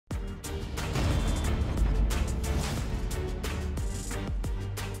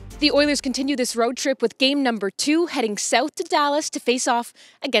The Oilers continue this road trip with game number 2, heading south to Dallas to face off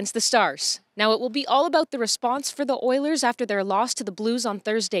against the Stars. Now, it will be all about the response for the Oilers after their loss to the Blues on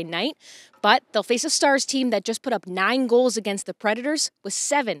Thursday night, but they'll face a Stars team that just put up 9 goals against the Predators with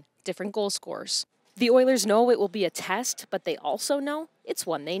 7 different goal scorers. The Oilers know it will be a test, but they also know it's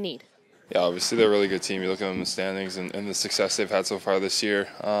one they need. Yeah, obviously they're a really good team. You look at them in the standings and the success they've had so far this year,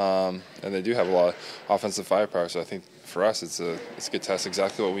 and they do have a lot of offensive firepower. So I think for us, it's a good test,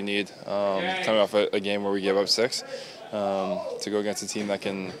 exactly what we need. Coming off a game where we gave up 6, to go against a team that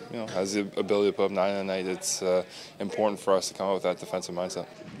can, has the ability to put up 9 a night. It's important for us to come out with that defensive mindset.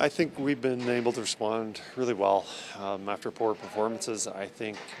 I think we've been able to respond really well after poor performances. I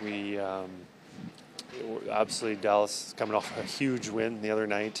think we. Absolutely, Dallas is coming off a huge win the other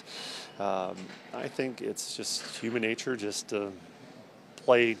night. I think it's just human nature just to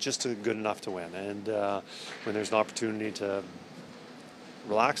play just good enough to win. And when there's an opportunity to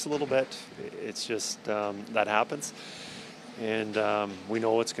relax a little bit, it's just that happens. And we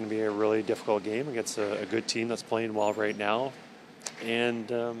know it's going to be a really difficult game against a good team that's playing well right now.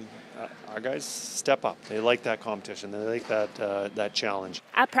 And our guys step up. They like that competition. They like that challenge.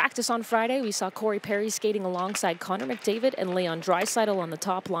 At practice on Friday, we saw Corey Perry skating alongside Connor McDavid and Leon Draisaitl on the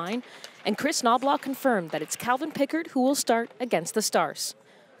top line, and Chris Knobloch confirmed that it's Calvin Pickard who will start against the Stars.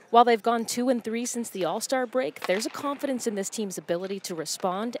 While they've gone 2-3 since the All-Star break, there's a confidence in this team's ability to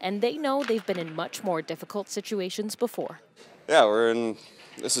respond, and they know they've been in much more difficult situations before. Yeah,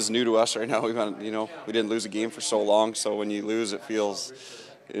 this is new to us right now. We didn't lose a game for so long, so when you lose, it feels,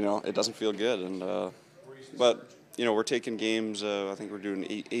 it doesn't feel good. And but we're taking games. I think we're doing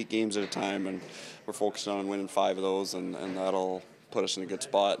eight games at a time, and we're focusing on winning 5 of those, and that'll put us in a good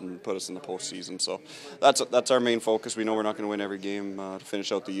spot and put us in the postseason. So that's our main focus. We know we're not going to win every game to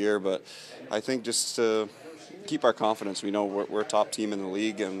finish out the year, but I think just to keep our confidence. We know we're a top team in the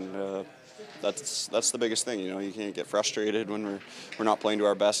league, and that's the biggest thing. You can't get frustrated when we're not playing to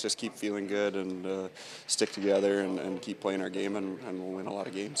our best. Just keep feeling good and stick together and keep playing our game, and we'll win a lot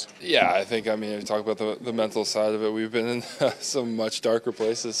of games. Yeah, I think, if you talk about the mental side of it, we've been in some much darker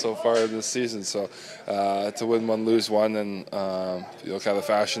places so far this season. So to win 1, lose 1, and you look at the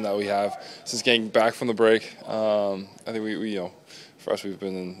fashion that we have since getting back from the break, I think we for us, we've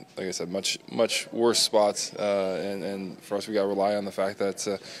been in, like I said, much worse spots, and for us, we got to rely on the fact that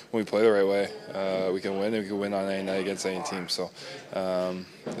when we play the right way, we can win, and we can win on any night against any team. So,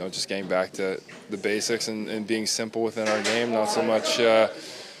 just getting back to the basics and being simple within our game, not so much try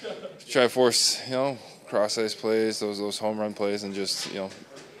to force, cross-ice plays, those home run plays, and just,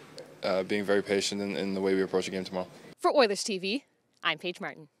 being very patient in the way we approach the game tomorrow. For Oilers TV, I'm Paige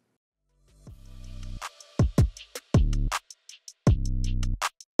Martin.